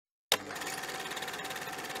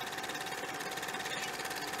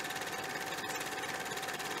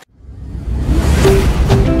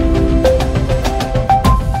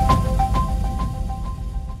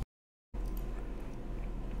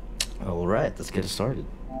let's get it started.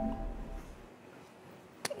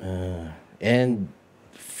 And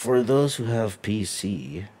for those who have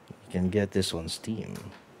PC, you can get this on Steam.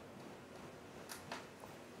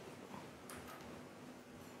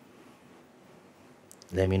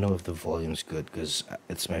 Let me know if the volume's good, because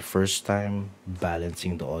it's my first time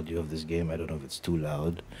balancing the audio of this game. I don't know if it's too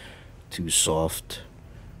loud, too soft,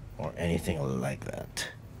 or anything like that.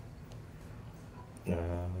 We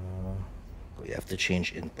have to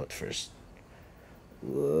change input first.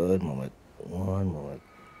 One moment. One moment.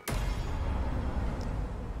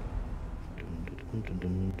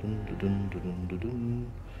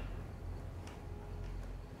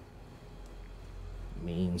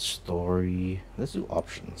 Main story. Let's do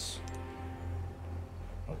options.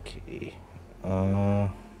 Okay.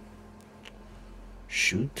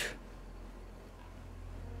 Shoot.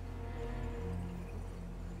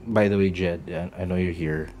 By the way, Jed, I know you're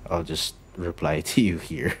here. I'll just reply to you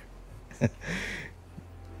here.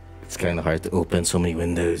 It's kind of hard to open so many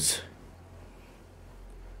windows.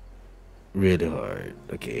 Really hard.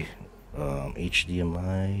 Okay.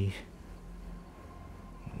 HDMI.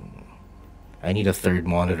 I need a third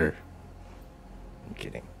monitor. I'm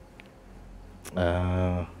kidding.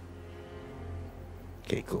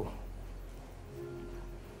 Okay, cool.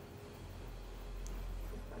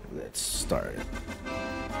 Let's start.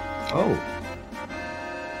 Oh,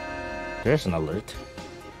 there's an alert.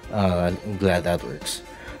 I'm glad that works.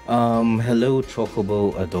 Hello,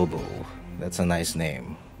 Chocobo Adobo. That's a nice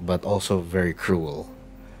name, but also very cruel.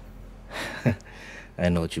 I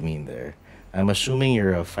know what you mean there. I'm assuming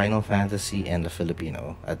you're a Final Fantasy and a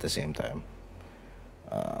Filipino at the same time.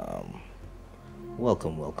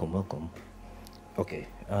 Welcome, welcome, welcome. Okay,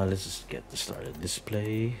 let's just get this started.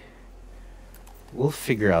 Display. We'll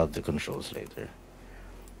figure out the controls later.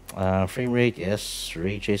 Frame rate, yes.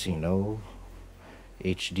 Ray tracing, no.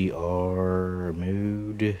 HDR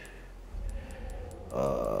mode.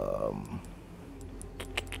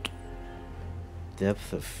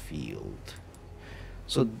 Depth of field.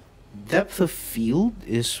 So depth of field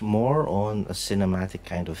is more on a cinematic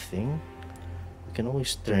kind of thing. We can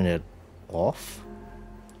always turn it off,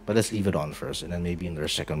 but let's leave it on first, and then maybe in their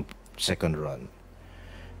second run.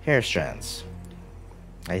 Hair strands.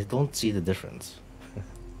 I don't see the difference.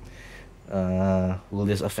 Will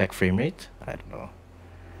this affect frame rate? I don't know.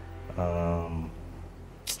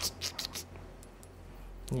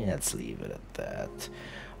 Yeah, let's leave it at that.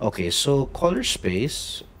 Okay, so color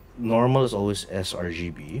space. Normal is always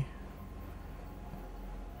sRGB.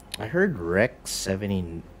 I heard Rec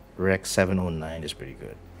 709 is pretty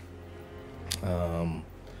good.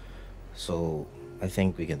 So I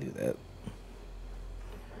think we can do that.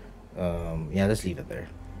 Yeah, let's leave it there.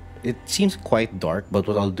 It seems quite dark, but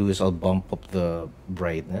what I'll do is I'll bump up the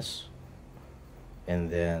brightness,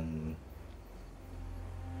 and then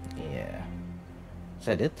yeah, is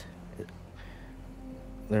that it?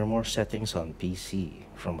 There are more settings on PC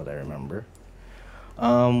from what I remember.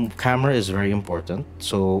 Camera is very important.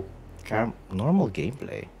 So normal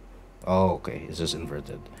gameplay. Oh, okay, it's just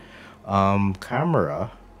inverted.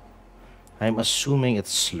 Camera, I'm assuming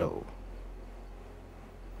it's slow.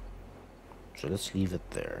 So let's leave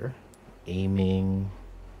it there. Aiming.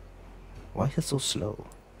 Why is it so slow?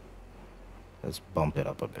 Let's bump it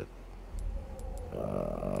up a bit.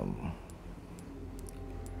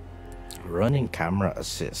 Running camera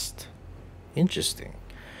assist. Interesting.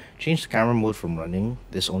 Change the camera mode from running.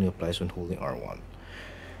 This only applies when holding R1.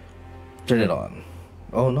 Turn it on.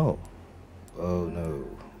 Oh no. Oh no.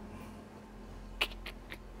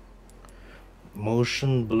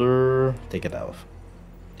 Motion blur. Take it off.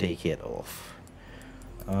 Take it off.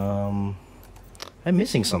 I'm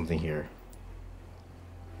missing something here.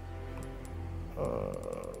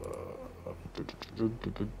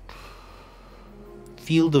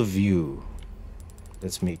 Field of view.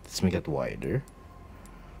 Let's make it wider.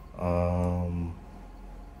 Running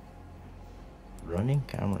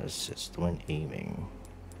camera assist when aiming.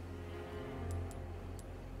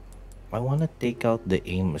 I want to take out the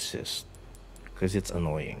aim assist because it's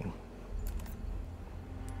annoying.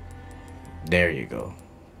 There you go.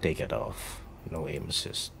 Take it off. No aim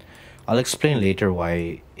assist. I'll explain later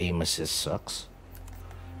why aim assist sucks,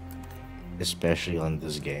 especially on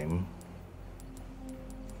this game.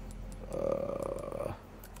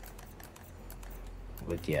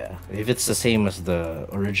 But yeah, if it's the same as the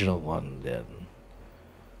original one, then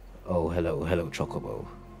oh hello Chocobo.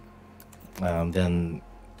 Then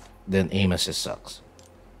aim assist sucks.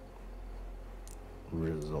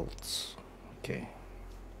 Results. Okay.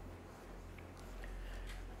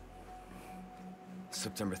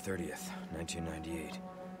 September 30th, 1998.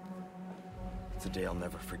 It's a day I'll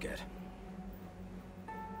never forget.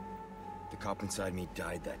 The cop inside me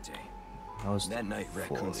died that day. How's That night,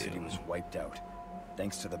 Raccoon volume? City was wiped out,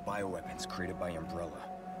 thanks to the bioweapons created by Umbrella.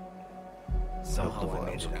 Somehow I made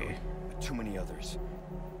volume's it okay. out, but too many others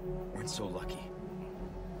weren't so lucky.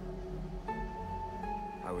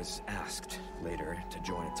 I was asked later to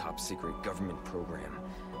join a top-secret government program.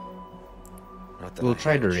 Not that We'll I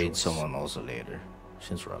try had to a raid choice. someone also later,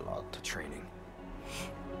 since we're a lot. Training,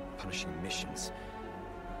 punishing missions,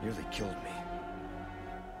 nearly killed me.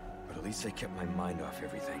 But at least I kept my mind off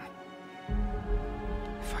everything.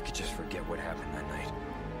 If I could just forget what happened that night.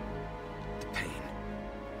 The pain,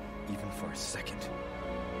 even for a second.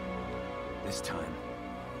 This time,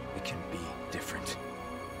 it can be different.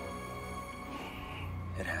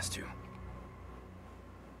 It has to.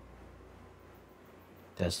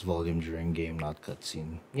 Test volume during game, not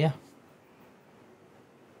cutscene. Yeah.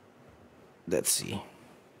 Let's see.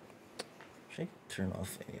 Should I turn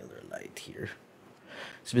off any other light here?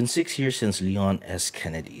 It's been 6 years since Leon S.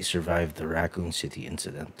 Kennedy survived the Raccoon City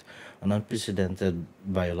incident, an unprecedented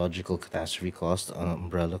biological catastrophe caused an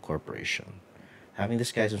Umbrella Corporation. Having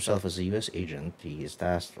disguised himself as a U.S. agent, he is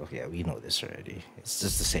tasked. Oh, yeah, we know this already. It's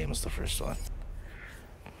just the same as the first one.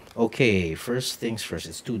 Okay, first things first.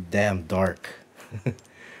 It's too damn dark.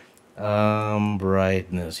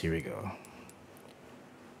 Brightness. Here we go.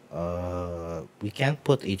 We can't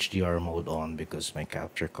put HDR mode on because my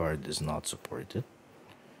capture card is not supported.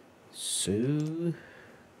 So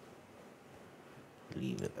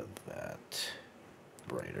leave it at that.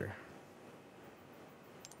 Brighter.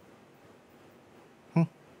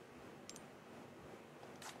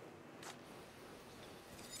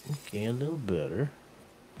 Okay, a little better.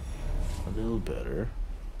 A little better.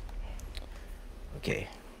 Okay.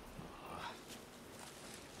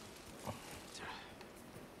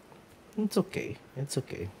 It's okay. It's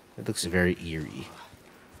okay. It looks very eerie.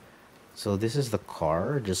 So this is the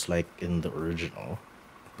car, just like in the original,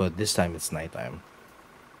 but this time it's nighttime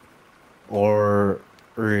or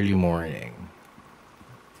early morning.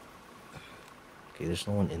 Okay, there's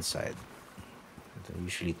no one inside. There are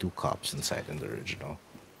usually 2 cops inside in the original.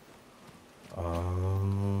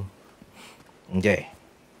 Okay.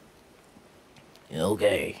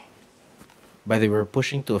 Okay. By the way, we're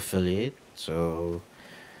pushing to affiliate, so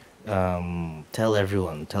tell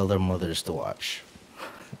everyone, tell their mothers to watch.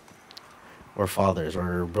 Or fathers,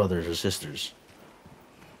 or brothers, or sisters.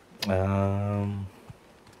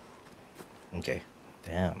 Okay.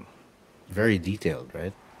 Damn. Very detailed,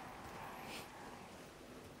 right?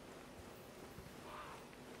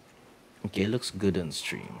 Okay, it looks good on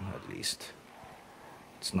stream, at least.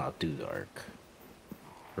 It's not too dark.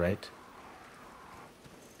 Right?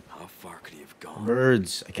 How far could he have gone?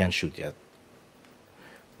 Birds. I can't shoot yet.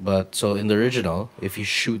 But, so in the original, if you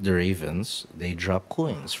shoot the ravens, they drop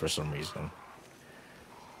coins for some reason.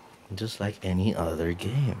 Just like any other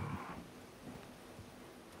game.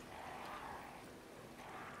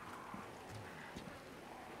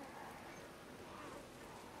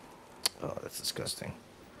 Oh, that's disgusting.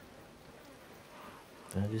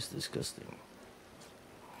 That is disgusting.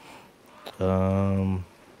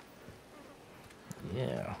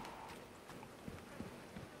 Yeah.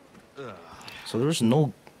 So there's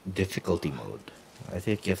no difficulty mode. I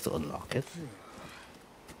think you have to unlock it.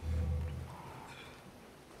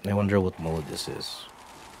 I wonder what mode this is.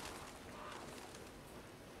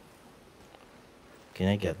 Can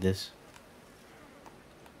I get this?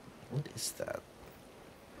 What is that?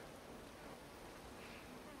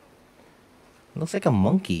 It looks like a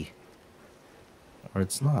monkey. Or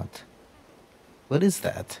it's not. What is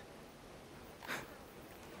that?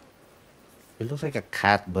 It looks like a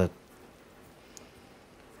cat, but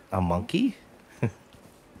a monkey?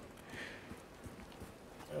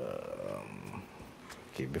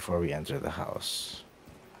 Okay, before we enter the house,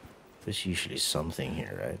 there's usually something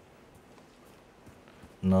here, right?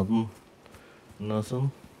 Nothing?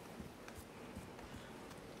 Nothing?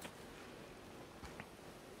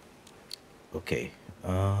 Okay.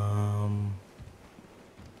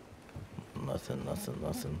 Nothing, nothing,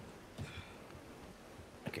 nothing.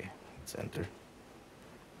 Okay, let's enter.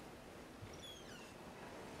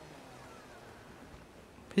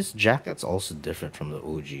 His jacket's also different from the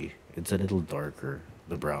OG. It's a little darker,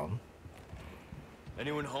 the brown.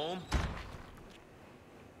 Anyone home?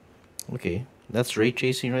 Okay, that's ray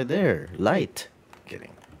tracing right there. Light.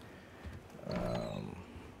 Kidding.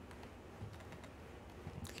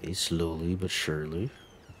 Okay, slowly but surely.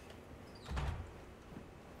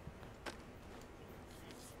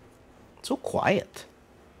 So quiet.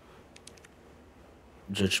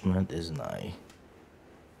 Judgment is nigh.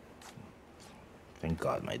 Thank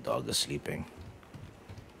God my dog is sleeping.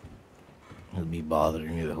 It'll be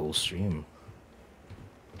bothering me the whole stream.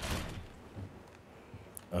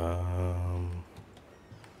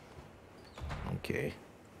 Okay.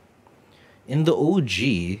 In the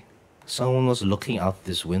OG, someone was looking out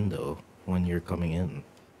this window when you're coming in.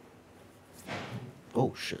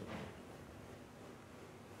 Oh shit.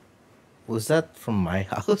 Was that from my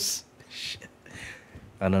house? Shit.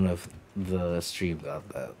 I don't know if the stream got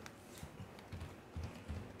that.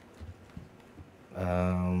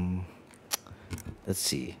 Let's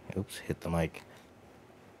see. Oops, hit the mic.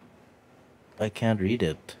 I can't read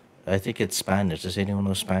it. I think it's Spanish. Does anyone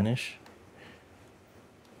know Spanish?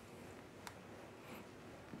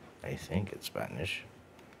 I think it's Spanish.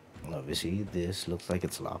 Obviously, this looks like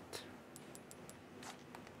it's locked.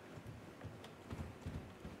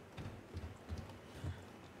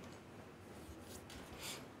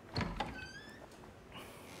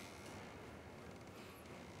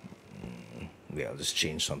 Yeah, I'll just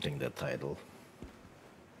change something that title.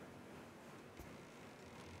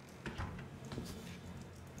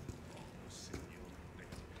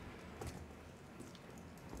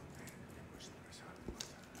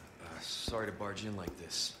 Sorry to barge in like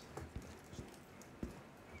this.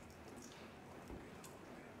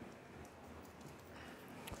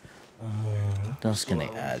 What else can I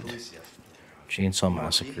add? Chainsaw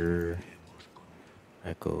Massacre.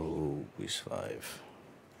 Echo PS5.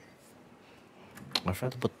 I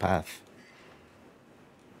forgot to put path.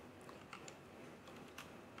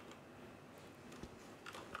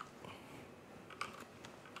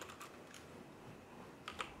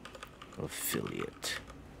 Affiliate.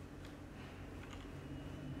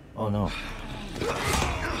 Oh no.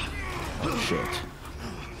 Oh shit.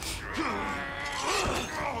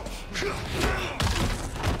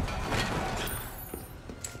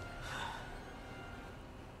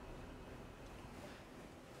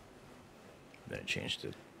 I changed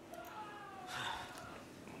it.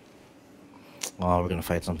 Oh, we're gonna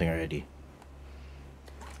fight something already.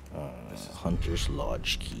 Hunter's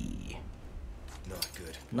Lodge key. Not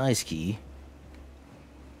good. Nice key.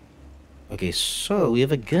 Okay, so we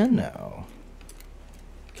have a gun now.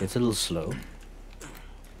 Okay, it's a little slow.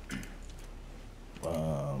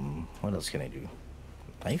 What else can I do?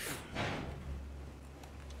 Knife?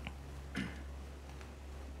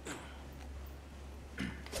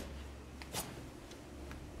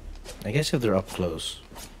 I guess if they're up close.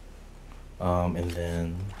 And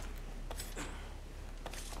then...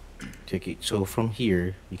 Okay, so from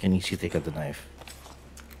here, you can easily take out the knife.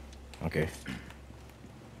 Okay.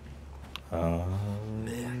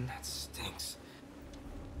 Man, that stinks.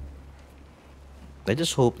 I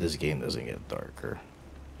just hope this game doesn't get darker.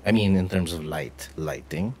 I mean, in terms of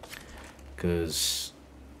lighting. Because,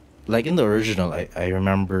 like in the original, I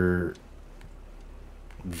remember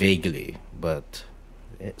vaguely, but...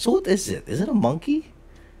 So what is it? Is it a monkey?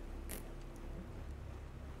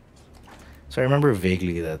 So I remember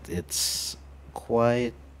vaguely that it's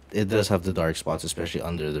quite... It does have the dark spots, especially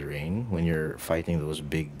under the rain, when you're fighting those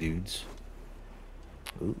big dudes.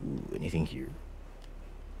 Ooh, anything here?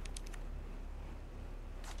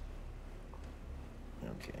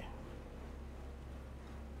 Okay.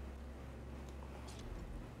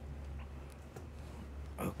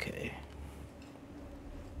 Okay.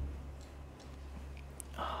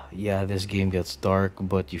 Yeah, this game gets dark,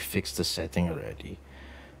 but you fixed the setting already.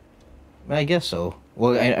 I guess so.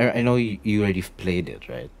 Well, I know you already played it,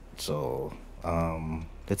 right? So,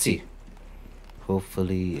 let's see.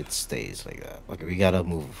 Hopefully it stays like that. Okay, we gotta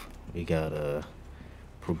move. We gotta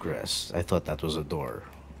progress. I thought that was a door.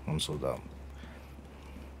 I'm so dumb.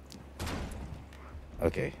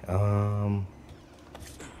 Okay,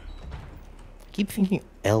 keep thinking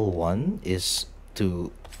L1 is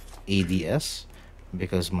to ADS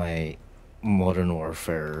because my Modern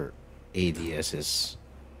Warfare ADS is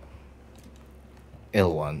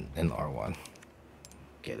L1 and R1.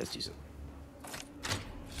 Okay, let's use it.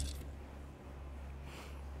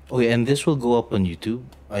 Okay, and this will go up on YouTube.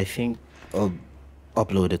 I think I'll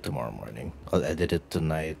upload it tomorrow morning. I'll edit it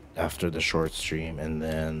tonight after the short stream, and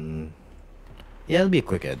then... Yeah, it'll be a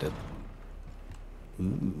quick edit.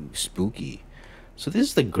 Ooh, spooky. So this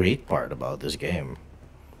is the great part about this game.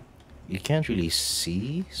 You can't really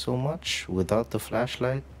see so much without the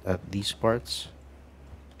flashlight at these parts.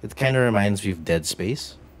 It kind of reminds me of Dead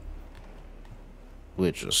Space,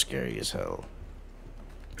 which was scary as hell.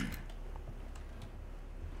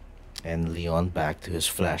 And Leon back to his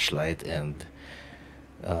flashlight and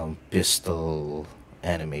pistol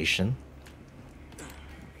animation.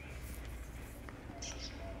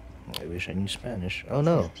 I wish I knew Spanish. Oh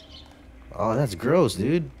no. Oh, that's gross,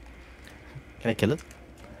 dude. Can I kill it?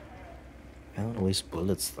 I don't waste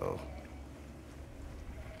bullets though.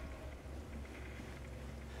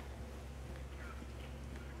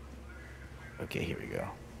 Okay, here we go.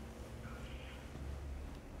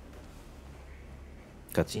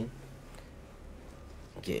 Cutscene.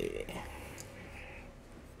 Okay.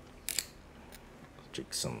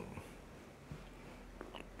 Drink some.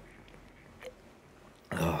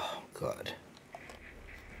 Oh God.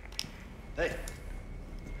 Hey.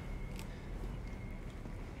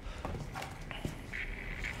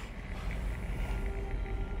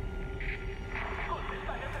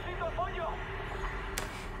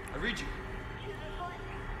 I read you.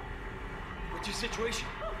 What's your situation?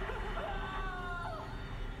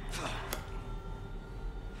 What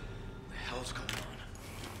the hell's going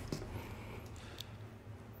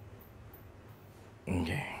on?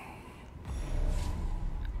 Okay.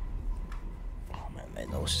 Oh man, my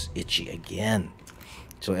nose is itchy again.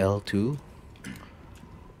 So L2.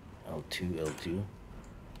 L2.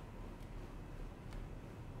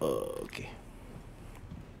 Okay.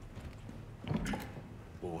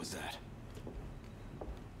 What was that?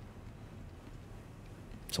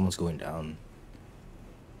 Someone's going down.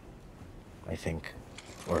 I think.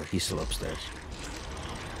 Or he's still upstairs.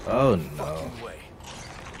 Oh no.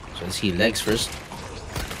 So let's see legs first.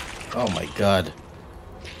 Oh my god.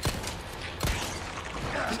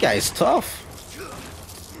 This guy is tough.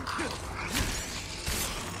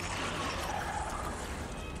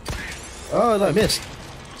 Oh no, I missed.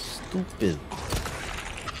 Stupid.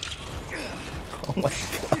 Oh my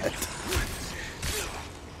god.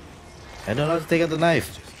 I don't know how to take out the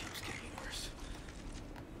knife.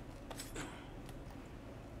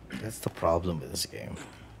 That's the problem with this game.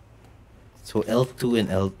 So L2 and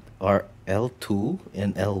L2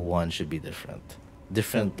 and L1 should be different.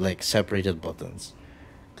 Different, like separated buttons.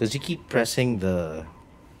 Because you keep pressing the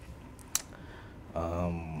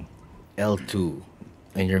L2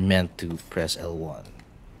 and you're meant to press L1.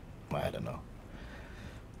 I don't know.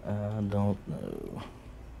 I don't know.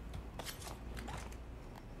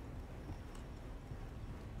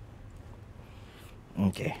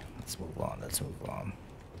 Okay, let's move on.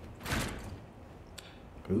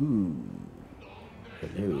 Ooh.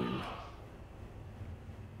 Hello.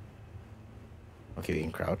 Okay, we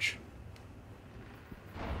can crouch.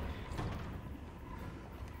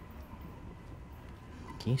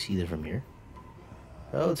 Can you see that from here?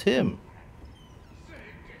 Oh, it's him.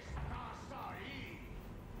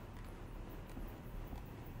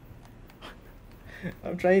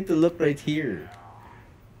 I'm trying to look right here.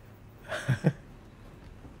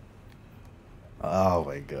 Oh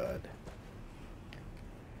my god.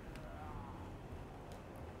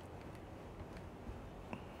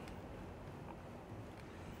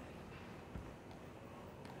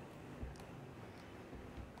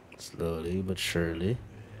 Slowly but surely.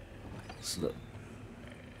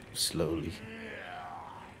 Slowly.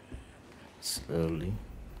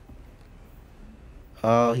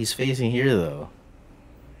 Oh, he's facing here though.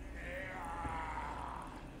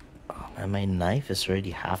 Oh man, my knife is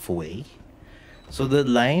already halfway. So the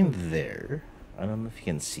line there, I don't know if you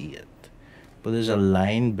can see it, but there's a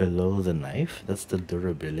line below the knife. That's the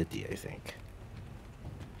durability, I think.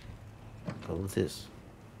 What is this?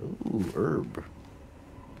 Ooh, herb.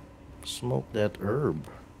 Smoke that herb.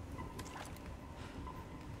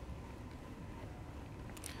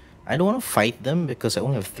 I don't want to fight them because I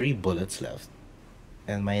only have 3 bullets left.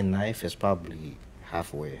 And my knife is probably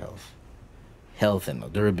halfway health. Health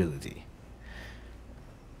and durability.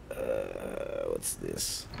 What's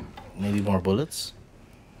this? Maybe more bullets?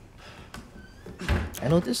 I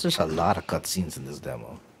noticed there's a lot of cutscenes in this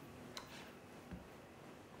demo.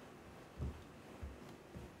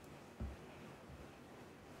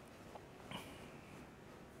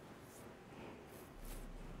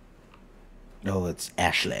 Oh, it's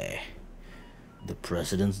Ashley, the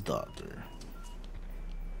president's daughter.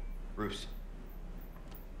 Bruce,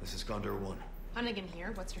 this is Condor 1. Hunnigan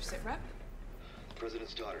here. What's your sit rep?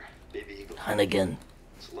 President's daughter, Baby Eagle. Hunnigan.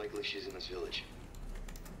 It's likely she's in this village.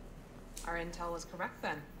 Our intel was correct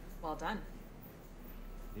then. Well done.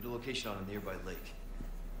 Need a location on a nearby lake.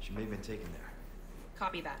 She may have been taken there.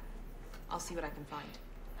 Copy that. I'll see what I can find.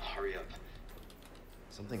 Hurry up.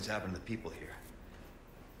 Something's happened to the people here.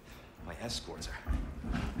 My escorts are.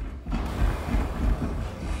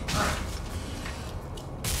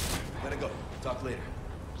 Gotta go. Talk later.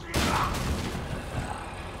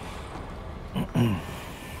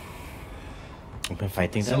 I've been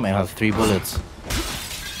fighting them. I have 3 bullets.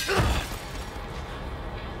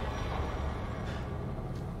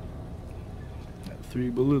 I have 3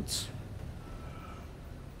 bullets.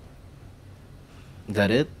 Is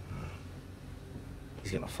that it?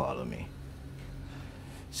 He's gonna follow me.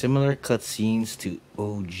 Similar cutscenes to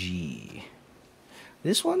OG.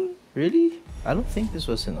 This one? Really? I don't think this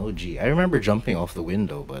was an OG. I remember jumping off the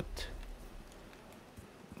window, but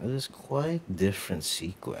it is quite different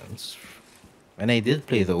sequence. And I did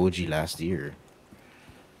play the OG last year.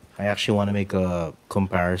 I actually want to make a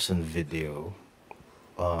comparison video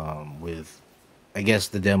with, I guess,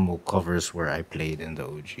 the demo covers where I played in the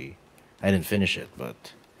OG. I didn't finish it,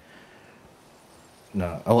 but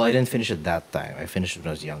no. Oh, I didn't finish it that time. I finished it when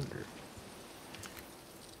I was younger.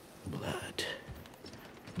 Blood.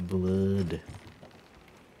 Blood.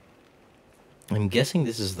 I'm guessing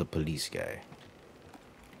this is the police guy.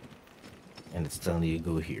 And it's telling you to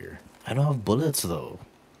go here. I don't have bullets though.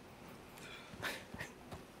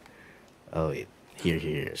 Oh wait,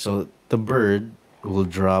 here. So the bird will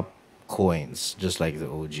drop coins just like the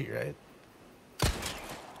OG, right?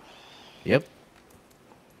 Yep.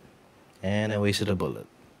 And I wasted a bullet.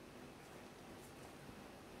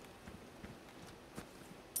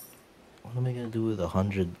 What am I gonna do with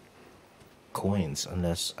 100 coins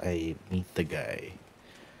unless I meet the guy,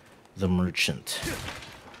 the merchant?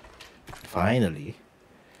 Finally,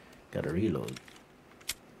 gotta reload.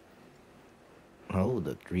 Oh,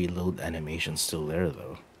 the reload animation's still there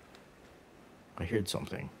though. I heard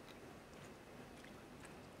something.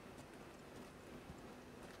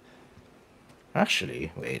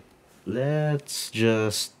 Actually, wait. Let's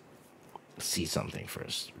just see something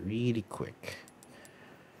first, really quick.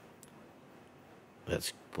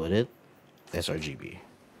 Let's put it sRGB.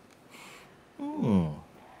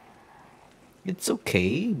 It's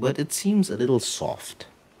okay, but it seems a little soft,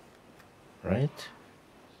 right?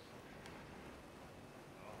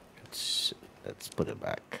 Let's put it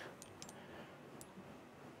back.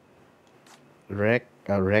 Rec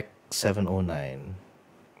 709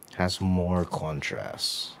 has more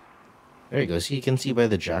contrast. There you go. See, you can see by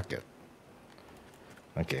the jacket.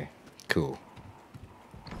 Okay, cool.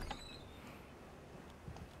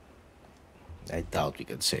 I doubt we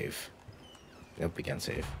could save. Yep, we can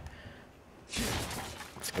save.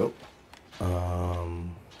 Let's go.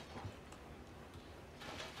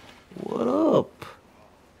 What up?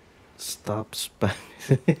 Stop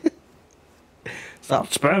spamming. Stop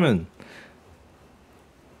spamming.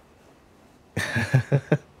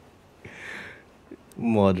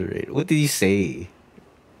 Moderate. What did he say?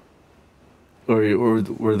 Or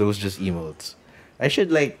were those just emotes? I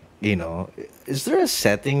should, like, you know, is there a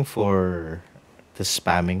setting for the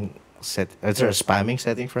spamming set? Is there a spamming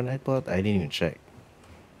setting for Nightbot? I didn't even check.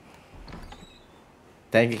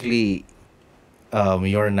 Technically,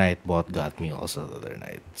 your Nightbot got me also the other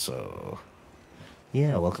night. So,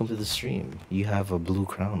 yeah, welcome to the stream. You have a blue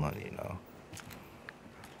crown on you now.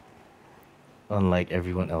 Unlike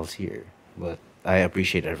everyone else here. But I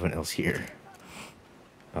appreciate everyone else here.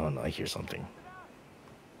 Oh no, I hear something.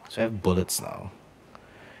 So I have bullets now.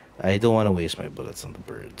 I don't want to waste my bullets on the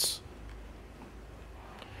birds.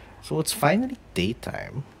 So it's finally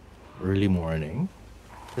daytime. Early morning.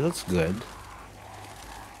 It looks good.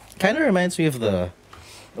 Kind of reminds me of the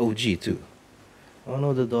OG too. Oh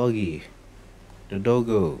no, the doggy. The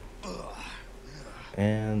doggo.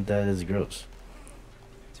 And that is gross.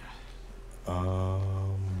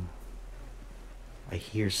 I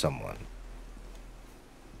hear someone.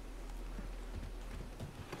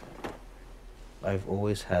 I've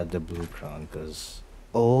always had the blue crown because...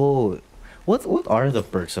 Oh, what are the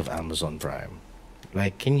perks of Amazon Prime?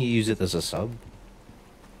 Like, can you use it as a sub?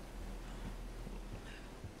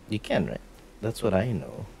 You can, right? That's what I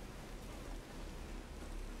know.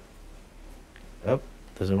 Oh,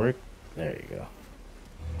 doesn't work? There you go.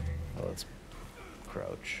 Oh, let's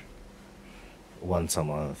crouch. Once a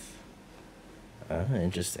month.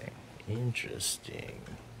 Interesting. Interesting.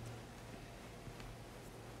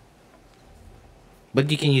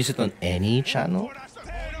 But you can use it on any channel?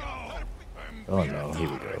 Oh no, here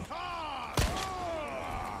we go.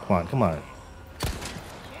 Come on, come on.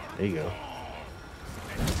 There you go.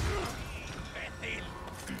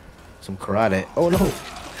 Some karate. Oh no!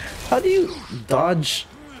 How do you dodge?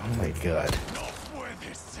 Oh my god.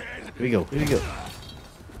 Here we go, here we go.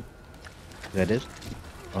 Is that it?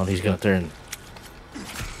 Oh, he's gonna turn.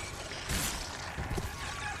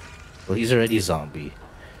 Well, he's already a zombie.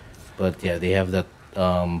 But yeah, they have that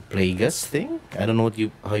Plagueis thing. I don't know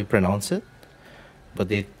how you pronounce it. But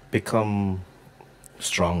they become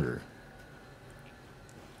stronger.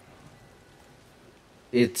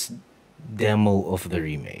 It's demo of the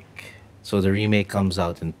remake. So the remake comes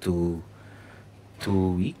out in two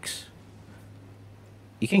weeks.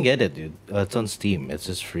 You can get it, dude. It's on Steam. It's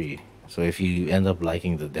just free. So if you end up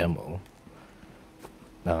liking the demo,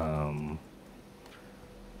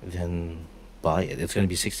 then buy it. It's gonna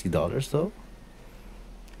be $60 though.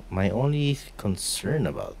 My only concern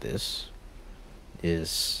about this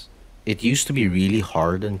is it used to be really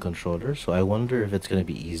hard on controller, so I wonder if it's gonna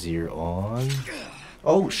be easier on...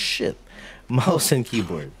 Oh shit! Mouse and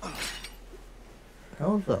keyboard.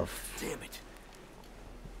 How the Damn it.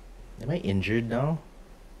 Am I injured now?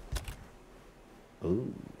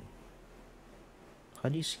 Ooh. How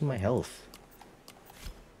do you see my health?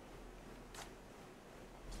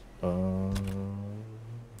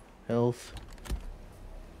 Health.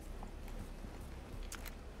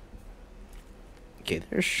 Okay,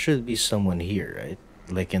 there should be someone here, right?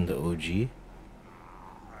 Like in the OG.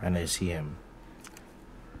 And I see him.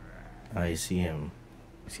 I see him.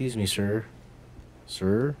 Excuse me, sir.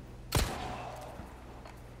 Sir?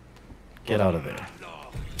 Get out of there.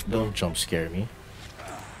 Don't jump scare me.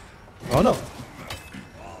 Oh no!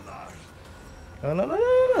 No, no, no,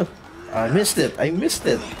 no, no! I missed it! I missed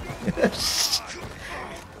it!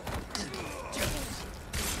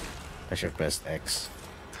 I should have pressed X.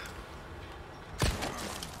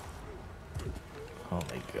 Oh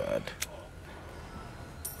my god.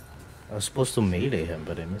 I was supposed to melee him,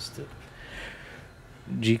 but I missed it.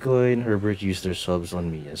 Jico and Herbert used their subs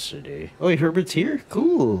on me yesterday. Oh, Herbert's here?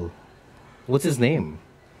 Cool! What's his name?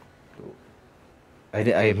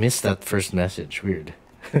 I missed that first message. Weird.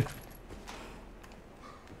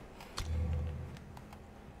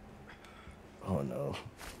 Oh no.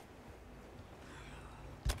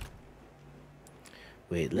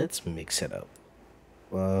 Wait, let's mix it up.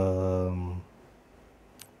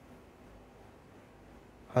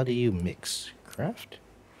 How do you mix? Craft?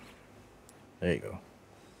 There you go.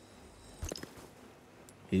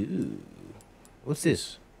 Ooh. What's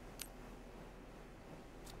this?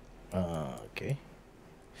 Okay.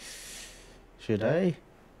 Should I?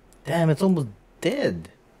 Damn, it's almost dead.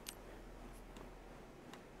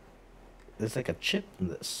 There's like a chip in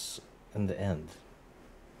this in the end.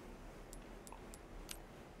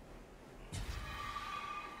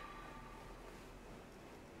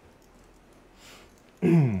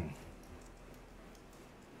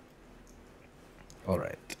 All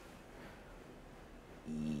right.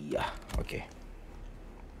 Yeah. Okay.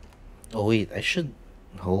 Oh wait, I should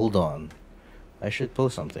hold on. I should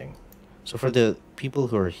post something. So for the people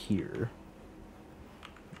who are here,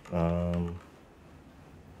 there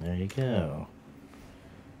you go.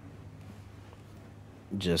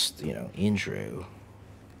 Just, you know, intro.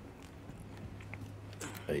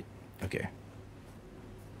 Right. Okay.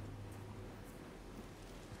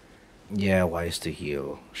 Yeah, wise to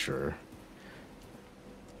heal, sure.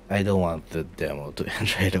 I don't want the demo to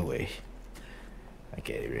end right away.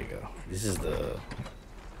 Okay, here we go. This is the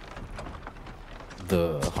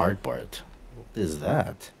hard part. What is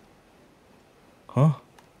that? Huh?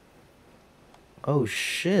 Oh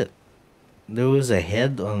shit. There was a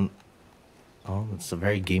head on... Oh, it's a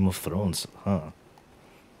very Game of Thrones, huh?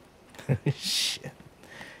 Shit.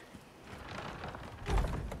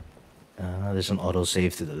 There's an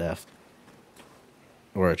autosave to the left.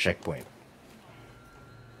 Or a checkpoint.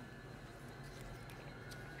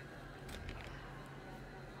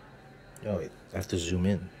 Oh wait, I have to zoom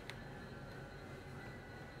in.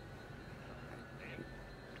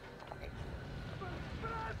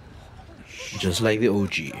 Just like the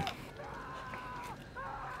OG.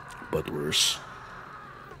 But worse.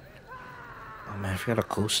 Oh man, I forgot a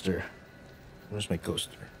coaster. Where's my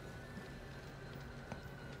coaster?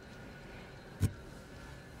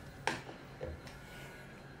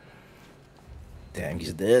 Damn,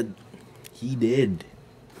 he's dead. He did.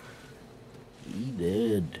 He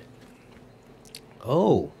did.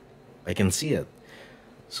 Oh, I can see it.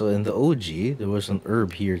 So in the OG, there was an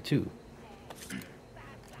herb here too.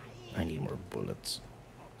 I need more bullets.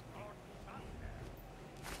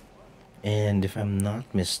 And if I'm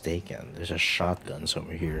not mistaken, there's a shotgun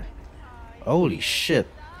somewhere here. Holy shit.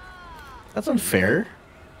 That's unfair.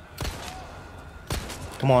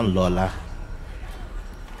 Come on, Lola.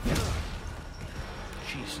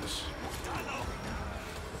 Jesus.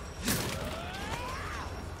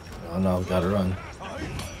 Oh no, we gotta run.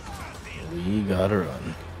 We gotta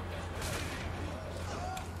run.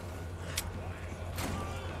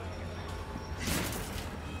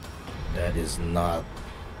 That is not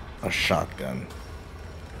a shotgun.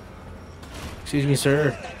 Excuse me,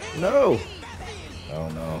 sir. No! Oh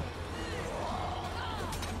no.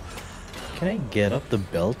 Can I get up the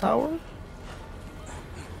bell tower?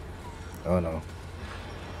 Oh no.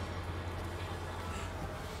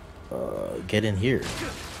 Get in here.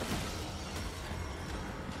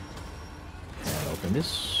 And open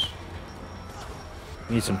this.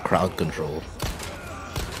 We need some crowd control.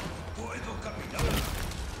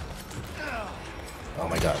 Oh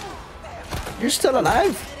my god. You're still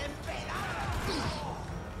alive?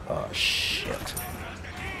 Oh shit.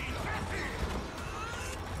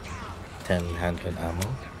 10 handgun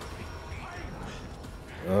ammo.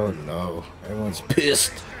 Oh no, everyone's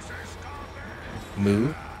pissed.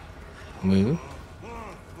 Moo. Moo.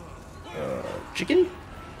 Chicken?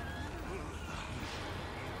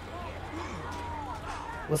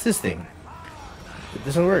 What's this thing? It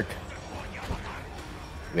doesn't work.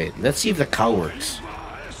 Wait, let's see if the cow works.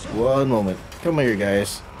 One moment. Come here,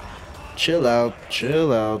 guys. Chill out,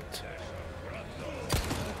 chill out.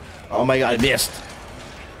 Oh my god, I missed.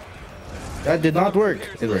 That did not work.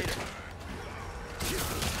 It worked.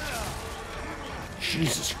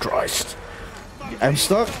 Jesus Christ. I'm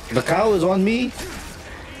stuck. The cow is on me.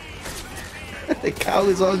 The cow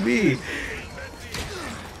is on me.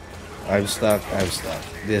 I'm stuck. I'm stuck.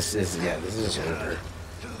 This is over.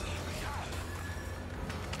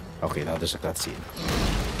 Okay, now there's a cutscene.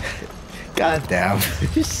 God damn.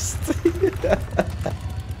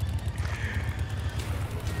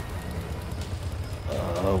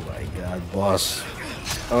 Oh my god, boss.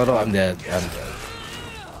 Oh no, I'm dead. I'm dead.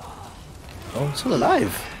 Oh, I'm still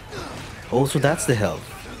alive. Oh, so that's the health.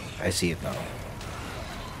 I see it now.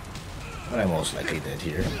 But I'm most likely dead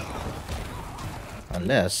here.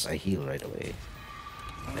 Unless I heal right away.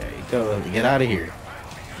 There you go. Get out of here.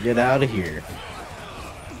 Get out of here.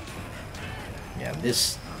 Yeah,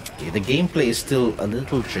 this... Okay, the gameplay is still a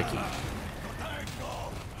little tricky.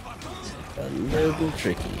 A little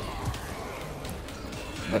tricky.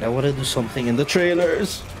 But I want to do something in the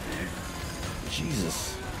trailers.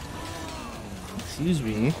 Jesus. Excuse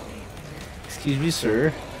me. Excuse me,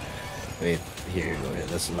 sir. Wait, here, go ahead.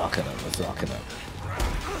 Let's lock it up. Let's lock it up.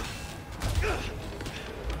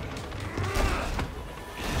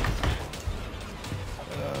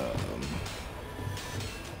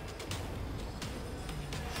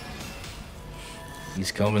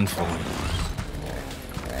 He's coming for me.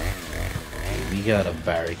 We gotta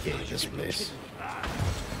barricade this place.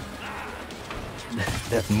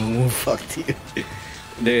 That move fucked you.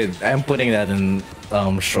 Dude, I'm putting that in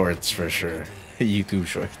shorts for sure. YouTube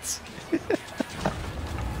shorts.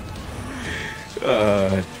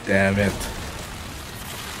 Damn it.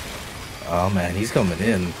 Oh man, he's coming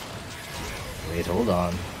in. Wait, hold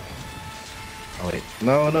on. Oh wait.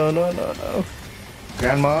 No, no, no, no, no.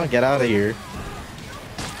 Grandma, get out of here.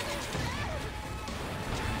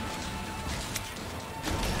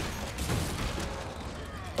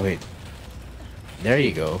 Oh, wait. There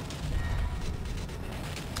you go.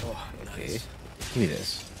 Oh, Okay. nice. Give me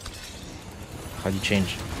this. How do you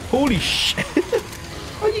change? Holy shit!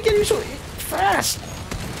 How you getting so fast?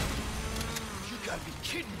 You gotta be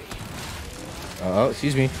kidding me. Oh,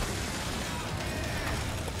 excuse me.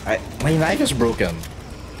 My knife is broken.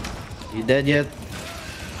 You dead yet?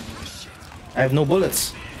 I have no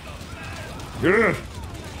bullets. Yeah.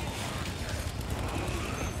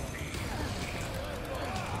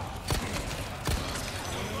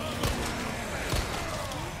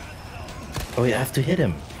 Oh, you have to hit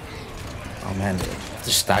him. Oh man, you have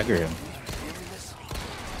to stagger him.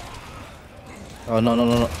 Oh no no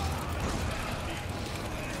no no.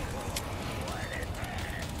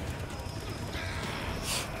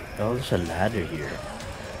 Oh, there's a ladder here.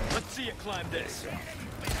 Let's see you climb this.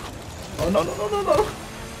 Oh no no no no no.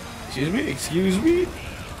 Excuse me, excuse me.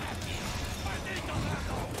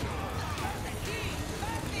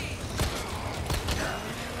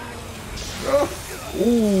 Oh.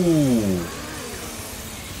 Ooh.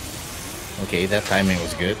 Okay, that timing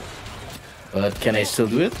was good. But can I still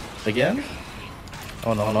do it again?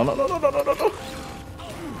 Oh no no no no no no no no.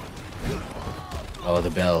 Oh, the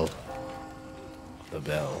bell. The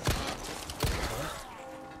bell.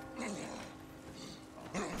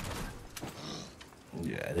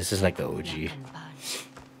 Yeah, this is like the OG.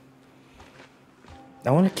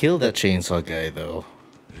 I want to kill that chainsaw guy though.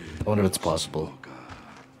 I wonder if it's possible.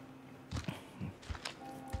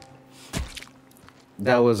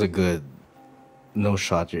 That was a good no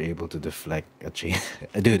shot you're able to deflect a chain.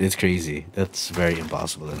 Dude, it's crazy. That's very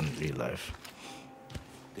impossible in real life.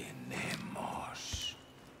 Tenemos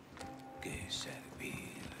que servir.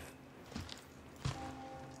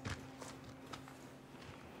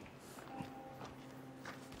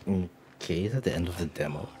 Okay, is that the end of the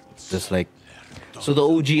demo? Just like, so the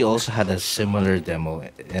OG also had a similar demo,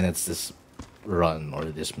 and it's this run or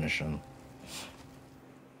this mission.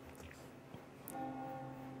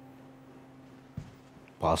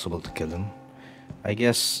 Possible to kill him. I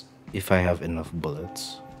guess if I have enough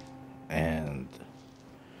bullets and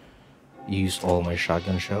use all my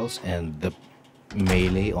shotgun shells and the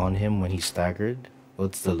melee on him when he's staggered.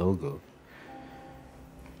 What's the logo?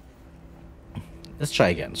 Let's try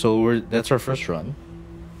again. So that's our first run.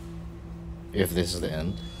 If this is the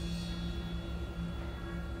end.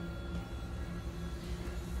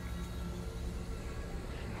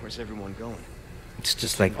 Where's everyone going? It's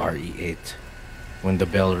just like RE8. When the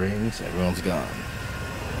bell rings, everyone's gone.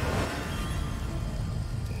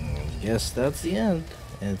 Yes, that's the end.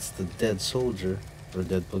 And it's the dead soldier or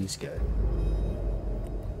dead police guy.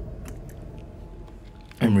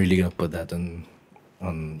 I'm really gonna put that on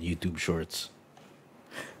YouTube Shorts.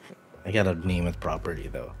 I gotta name it properly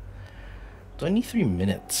though. 23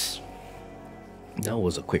 minutes. That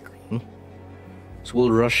was a quick run. So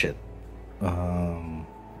we'll rush it. And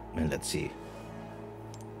let's see.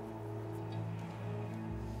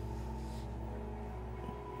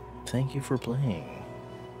 Thank you for playing.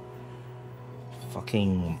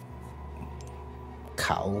 Fucking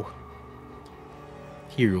cow.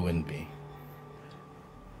 He ruined me.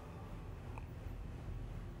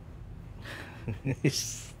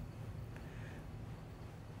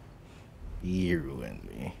 He ruined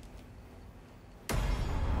me.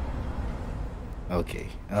 Okay.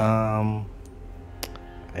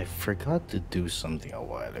 I forgot to do something a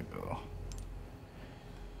while ago.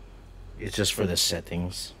 It's just for the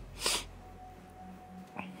settings.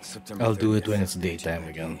 I'll do it when it's daytime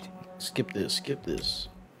again. Skip this, skip this.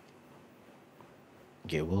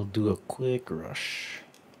 Okay, we'll do a quick rush.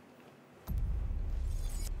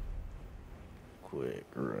 Quick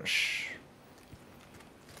rush.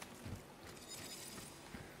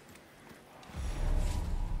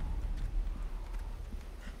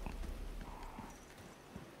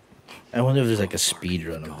 I wonder if there's like a speed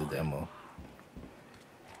run of the demo.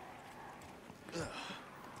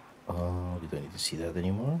 Oh, we don't need to see that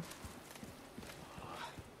anymore.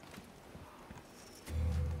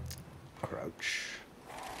 Crouch.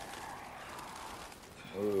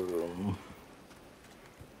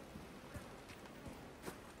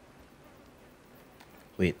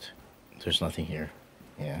 Wait, there's nothing here.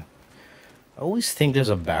 Yeah. I always think there's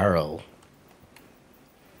a barrel.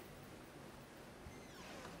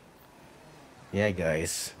 Yeah,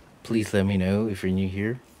 guys, please let me know if you're new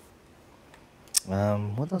here.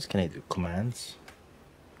 What else can I do? Commands?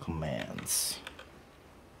 Commands.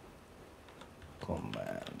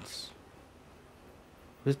 Commands.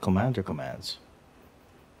 Is it command or commands?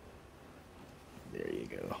 There you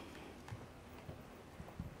go.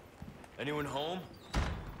 Anyone home?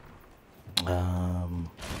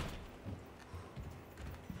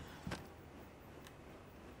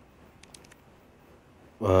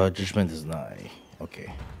 Judgment is nigh.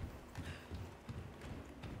 Okay.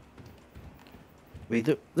 Wait,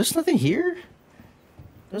 there's nothing here?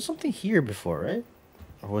 There's something here before, right?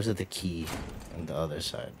 Or was it the key on the other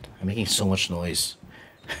side? I'm making so much noise.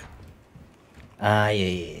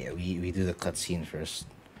 Yeah. We do the cutscene first.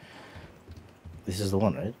 This is the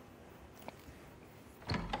one, right?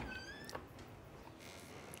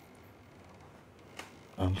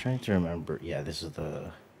 I'm trying to remember. Yeah, this is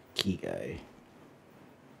the key guy.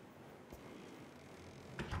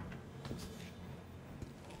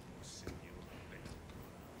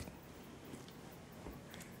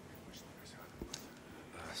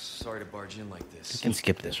 Sorry to barge in like this. You can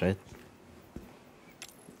skip this, right?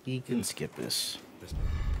 You can skip this.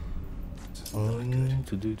 Little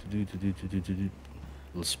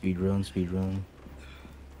speed run.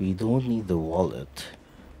 We don't need the wallet.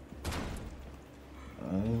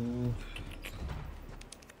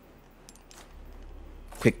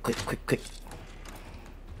 Quick.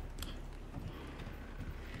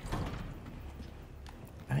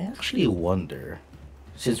 I actually wonder,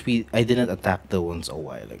 since I didn't attack the ones a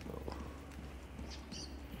while ago.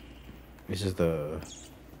 This is the...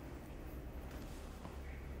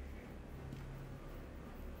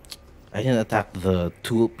 I didn't attack the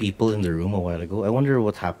two people in the room a while ago. I wonder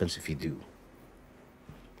what happens if you do.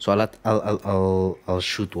 So I'll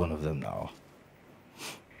shoot one of them now.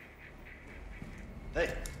 Hey.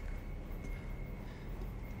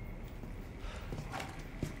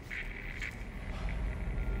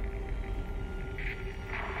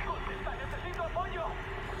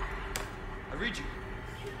 I read you.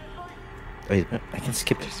 Wait, I can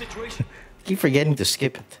skip it. I keep forgetting to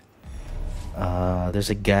skip it. There's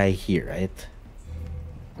a guy here, right?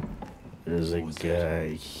 There's a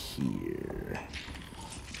guy here.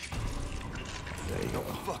 There you go.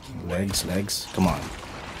 Legs. Come on.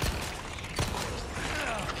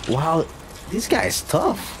 Wow, this guy's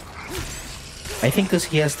tough. I think because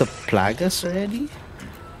he has the Plagas already.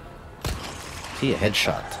 See, a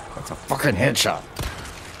headshot. That's a fucking headshot.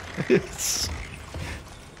 This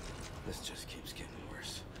just keeps getting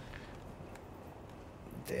worse.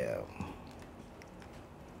 Damn.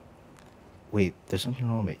 Wait, there's something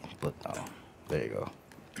wrong with my input now. There you go.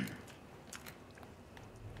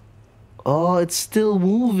 Oh, it's still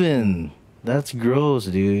moving. That's gross,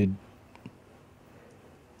 dude.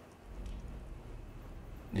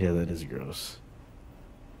 Yeah, that is gross.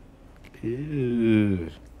 Ew.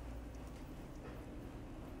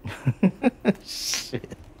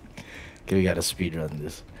 Shit. Okay, we gotta speedrun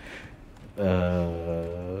this.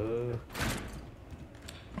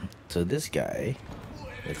 So this guy,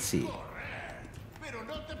 let's see.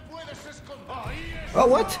 Oh,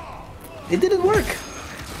 what? It didn't work.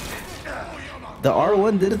 The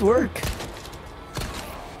R1 didn't work.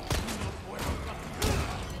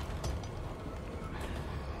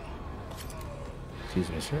 Excuse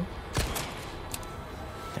me, sir.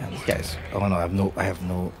 Damn, these guys. Oh no, I have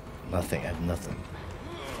nothing. I have nothing.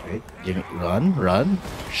 Wait, give me, run.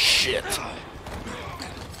 Shit.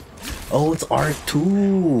 Oh, it's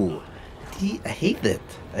R2. I hate it.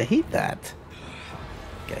 I hate that.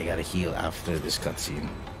 Okay, I gotta heal after this cutscene.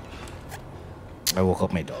 I woke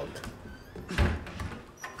up my dog.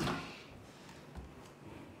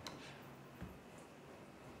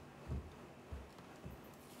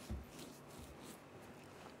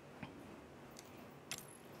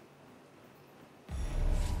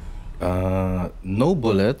 No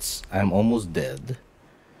bullets. I'm almost dead.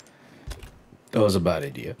 That was a bad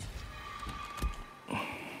idea.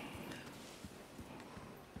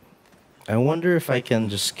 I wonder if I can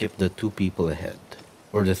just skip the 2 people ahead.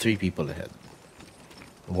 Or the 3 people ahead.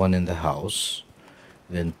 1 in the house.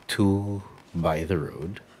 Then 2 by the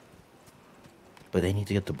road. But I need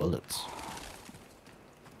to get the bullets.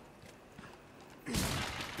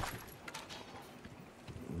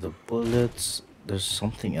 The bullets... There's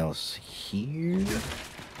something else here.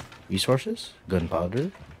 Resources?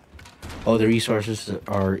 Gunpowder? Oh, the resources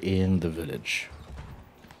are in the village.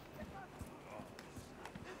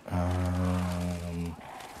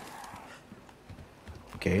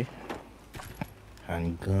 Okay.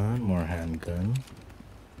 Handgun, more handgun.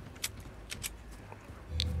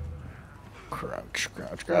 Crouch.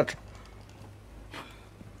 That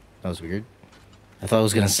was weird. I thought I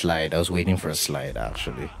was gonna slide. I was waiting for a slide,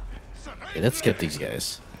 actually. Okay, let's skip these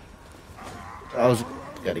guys.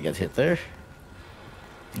 Gotta get hit there.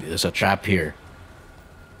 There's a trap here.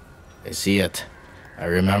 I see it. I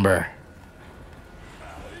remember.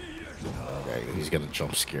 Okay, he's gonna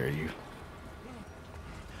jump scare you.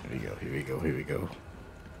 Here we go.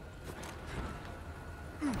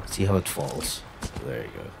 See how it falls. There you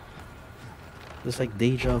go. It's like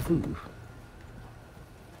deja vu.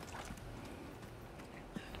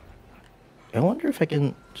 I wonder if I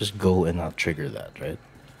can just go and not trigger that, right?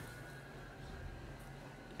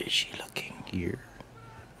 Is she looking here?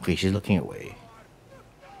 Okay, she's looking away.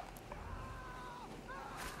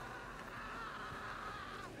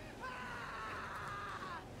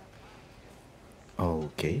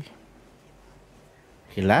 Okay.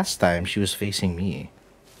 Okay, last time she was facing me.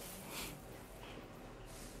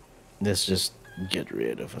 Let's just get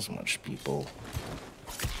rid of as much people.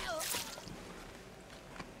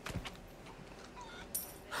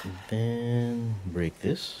 Then break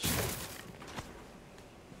this.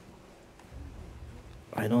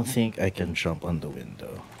 I don't think I can jump on the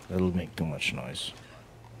window. That'll make too much noise.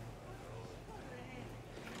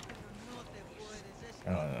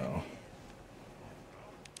 I don't know.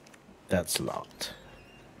 That's locked.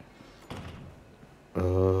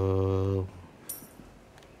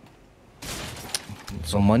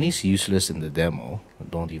 So money's useless in the demo.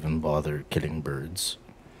 Don't even bother killing birds.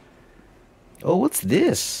 Oh, what's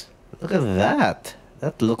this? Look at that.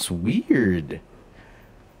 That looks weird.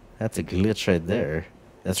 That's a glitch right there.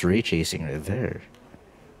 That's ray tracing right there.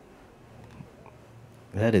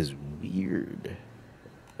 That is weird.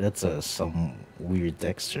 That's some weird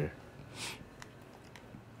texture.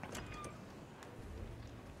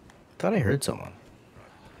 Thought I heard someone.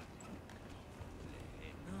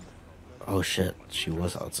 Oh shit, she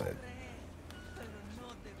was outside.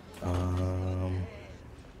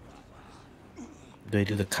 Do I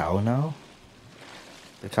do the cow now?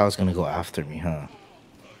 The cow's gonna go after me, huh?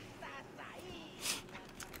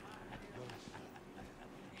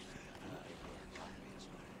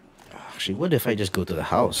 Actually, what if I just go to the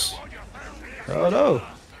house? Oh no!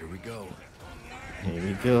 Here we go. Here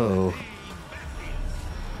we go.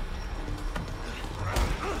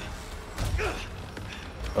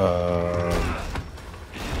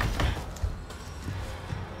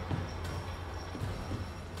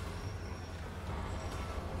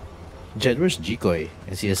 Jed, where's Jikoi?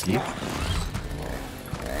 Is he asleep? Oh,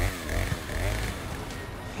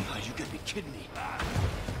 you gotta be kidding me.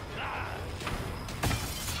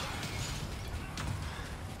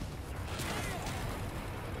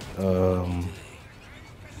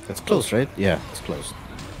 That's close, right? Yeah, it's close.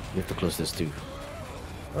 We have to close this too.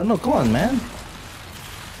 Oh no, come on, man.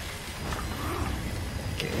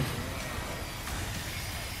 Okay.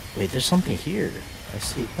 Wait, there's something here. I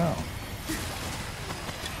see it now.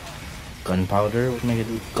 Gunpowder? What am I gonna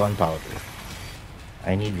do with gunpowder?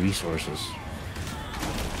 I need resources.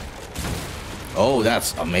 Oh,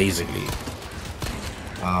 that's amazingly.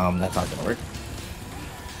 That's not gonna work.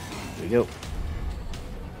 Here we go.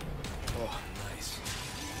 Oh, nice.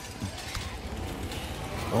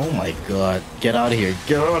 Oh my god. Get out of here.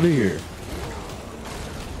 Get out of here.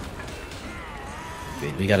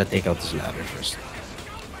 Wait, we gotta take out this ladder first.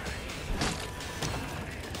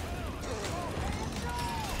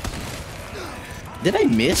 Did I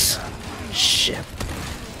miss? Shit.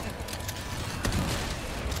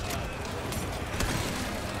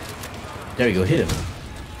 There you go, hit him.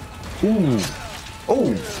 Ooh.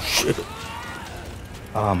 Oh, shit.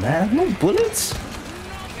 Oh man, no bullets?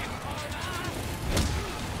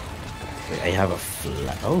 Wait, I have a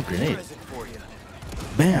flat. Oh, grenade.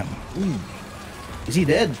 Bam. Ooh. Is he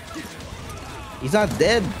dead? He's not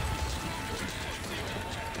dead.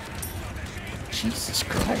 Jesus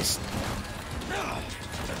Christ.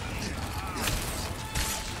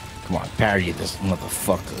 Come on, parry this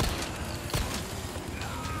motherfucker.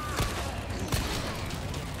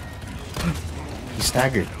 He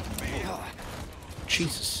staggered.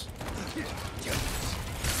 Jesus.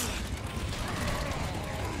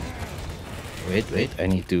 Wait, I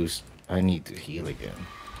need to heal again.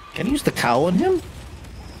 Can I use the cow on him?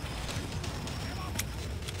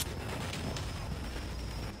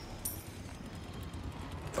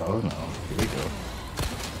 Oh no, here we go.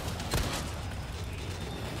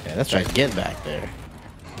 Yeah, that's right, get back there.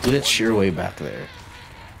 Glitch your way back there.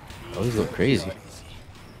 Oh, he's going crazy.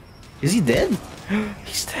 Is he dead?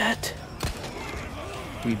 He's dead.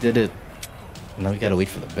 We did it. Now we gotta wait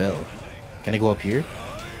for the bell. Can I go up here?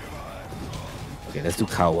 Okay, let's do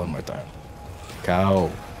cow one more time.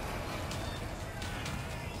 Cow.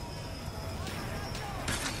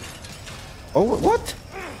 Oh, what?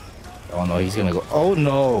 Oh no, he's gonna go. Oh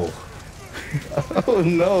no. Oh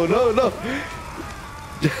no, no, no.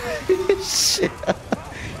 Shit.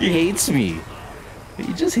 He hates me.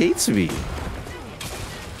 He just hates me.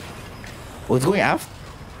 Oh, it's going after.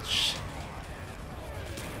 Shit.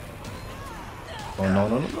 Oh no,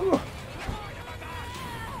 no, no, no.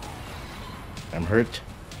 I'm hurt.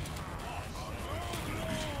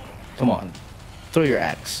 Come on. Throw your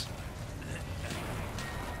axe.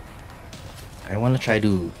 I want to try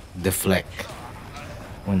to deflect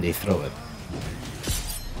when they throw it.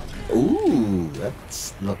 Ooh, that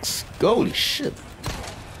looks... Holy shit.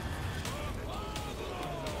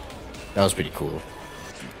 That was pretty cool.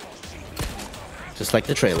 Just like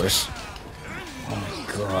the trailers. Oh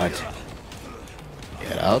my god.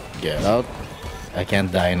 Get out, get out. I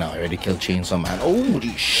can't die now. I already killed Chainsaw Man.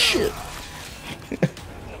 Holy shit.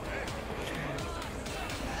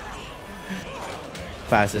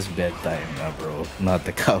 Fastest bedtime now, bro. Not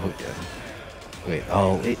the cow again. Wait,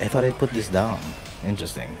 oh, wait, I thought I put this down.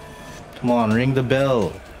 Interesting. Come on, ring the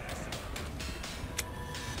bell.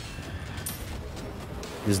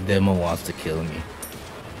 This demo wants to kill me.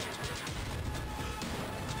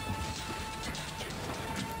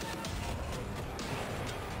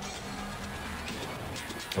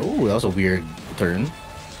 Oh, that was a weird turn.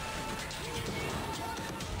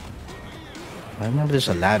 I remember there's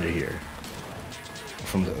a ladder here.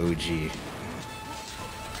 From the OG.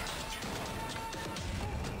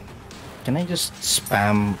 Can I just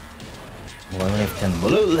spam 1 of 10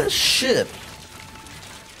 bullets? Shit!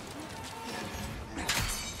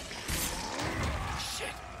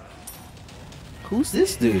 Who's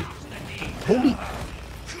this dude? Holy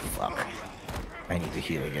fuck. I need to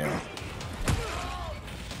heal again.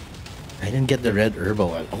 I didn't get the red herbo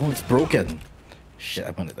one. Oh, it's broken. Shit,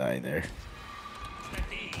 I'm gonna die there.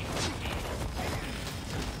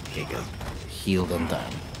 Okay, good. Healed on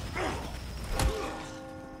time.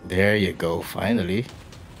 There you go, finally.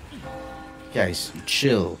 Guys,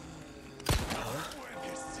 chill.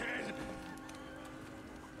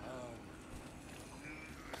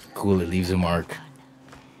 Cool, it leaves a mark.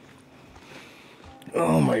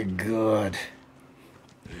 Oh my god.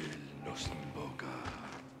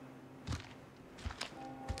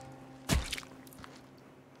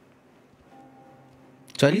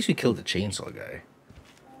 So at least we killed the chainsaw guy.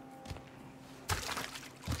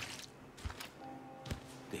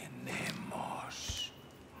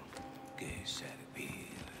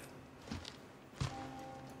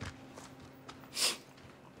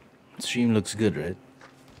 Stream looks good, right?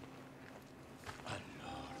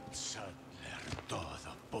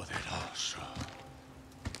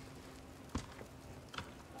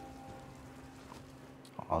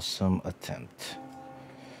 awesome attempt.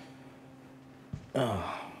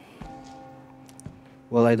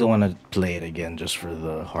 Well, I don't want to play it again just for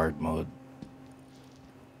the hard mode.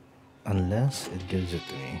 Unless it gives it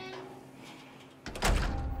to me.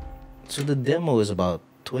 So the demo is about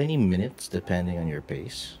 20 minutes depending on your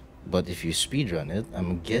pace. But if you speedrun it,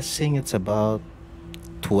 I'm guessing it's about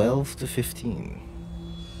 12 to 15.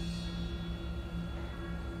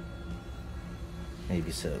 Maybe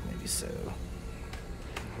so, maybe so.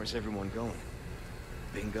 Where's everyone going?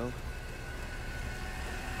 Bingo?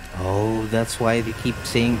 Oh, that's why they keep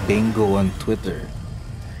saying bingo on Twitter.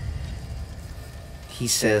 He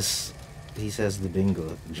says the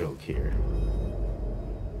bingo joke here.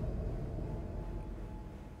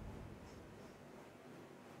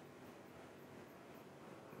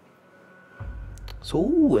 So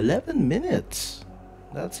 11 minutes.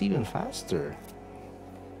 That's even faster.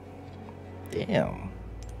 Damn.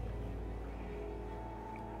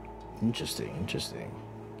 Interesting, interesting.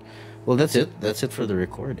 Well, that's it. That's it for the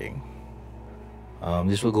recording.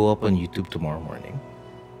 This will go up on YouTube tomorrow morning.